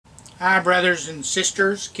Hi brothers and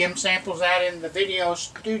sisters, Kim Samples out in the video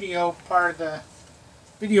studio part of the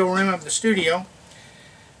video room of the studio.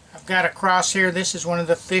 I've got a cross here. This is one of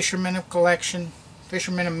the Fishermen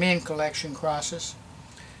of Men collection crosses.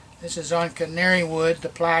 This is on canary wood. The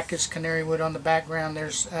plaque is canary wood on the background.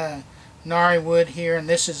 There's nari wood here, and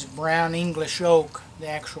this is brown English oak, the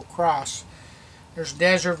actual cross. There's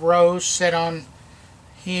desert rose set on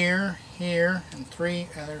here, and three.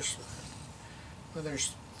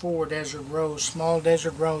 There's 4 desert rose, small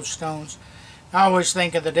desert rose stones. I always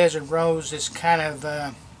think of the desert rose as kind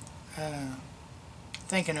of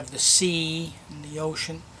thinking of the sea and the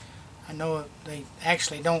ocean. I know they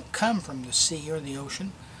actually don't come from the sea or the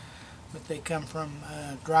ocean, but they come from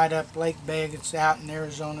dried up lake bed. It's out in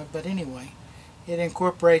Arizona, but anyway, it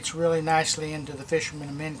incorporates really nicely into the Fishermen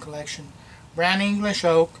of Men collection. Brown English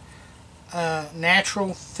oak,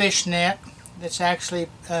 natural fish net that's actually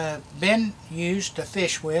been used to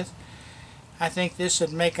fish with. I think this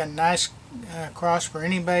would make a nice cross for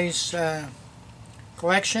anybody's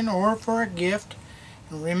collection or for a gift.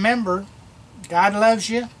 And remember, God loves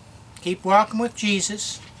you. Keep walking with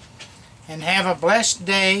Jesus, and have a blessed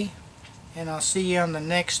day, and I'll see you on the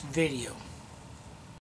next video.